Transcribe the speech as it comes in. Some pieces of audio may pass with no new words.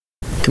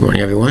Good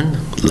morning, everyone.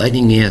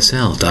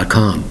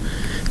 LightningESL.com.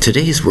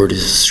 Today's word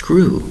is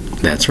screw.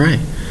 That's right.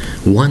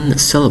 One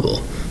syllable,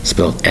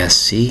 spelled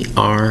S-C-R-E-W,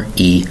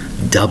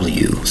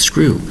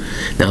 screw.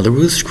 Now, the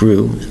word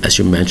screw, as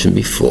you mentioned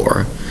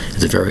before,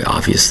 is a very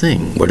obvious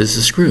thing. What is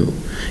a screw?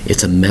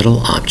 It's a metal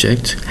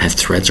object, has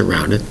threads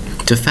around it,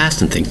 to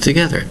fasten things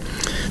together.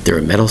 There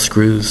are metal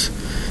screws,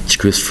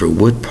 screws for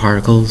wood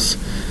particles,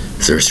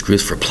 there are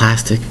screws for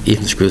plastic,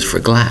 even screws for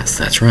glass.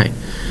 That's right.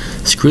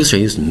 Screws are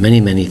used in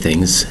many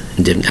things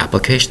in different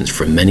applications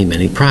for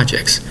many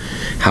projects.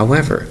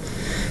 However,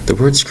 the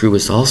word screw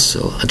is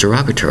also a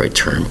derogatory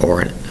term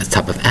or a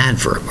type of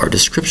adverb or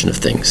description of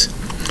things.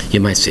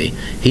 You might say,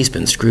 he's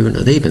been screwed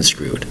or they've been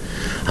screwed.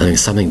 I mean,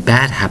 something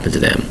bad happened to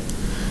them.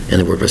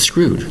 And the word was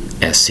screwed,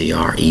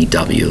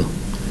 S-C-R-E-W-E-D,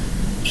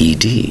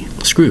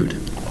 screwed.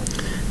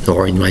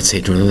 Or you might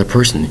say to another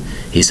person,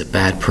 he's a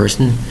bad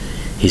person.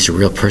 He's a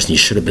real person. He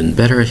should have been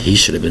better. He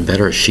should have been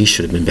better. Or she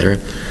should have been better.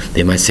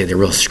 They might say they're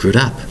real screwed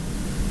up,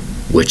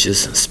 which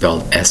is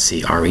spelled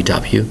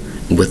S-C-R-E-W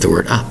with the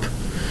word up.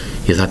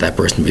 You thought that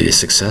person would be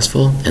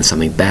successful, and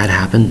something bad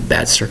happened,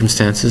 bad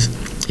circumstances.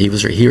 He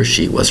or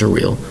she was a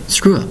real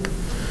screw up.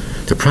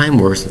 The prime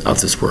word of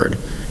this word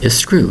is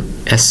screw,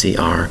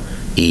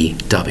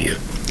 S-C-R-E-W.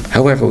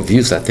 However, we've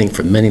used that thing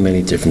for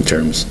many different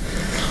terms.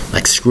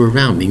 Like screw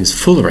around means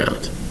fool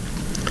around.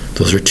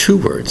 Those are two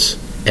words.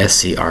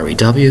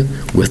 S-C-R-E-W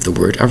with the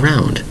word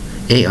around,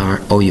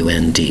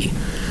 A-R-O-U-N-D.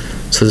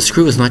 So the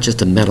screw is not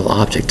just a metal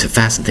object to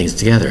fasten things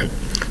together.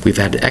 We've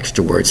added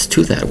extra words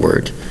to that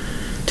word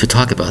to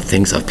talk about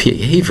things of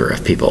behavior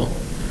of people.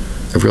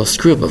 A real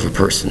screw up of a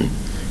person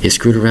is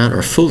screwed around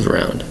or fooled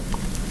around.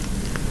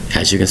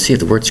 As you can see,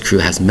 the word screw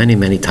has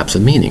many types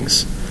of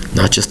meanings,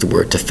 not just the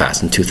word to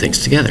fasten two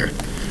things together.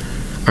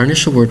 Our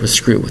initial word was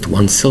screw with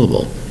one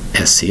syllable,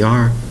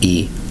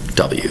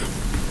 S-C-R-E-W.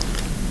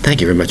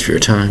 Thank you very much for your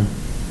time.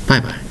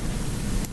 Bye-bye.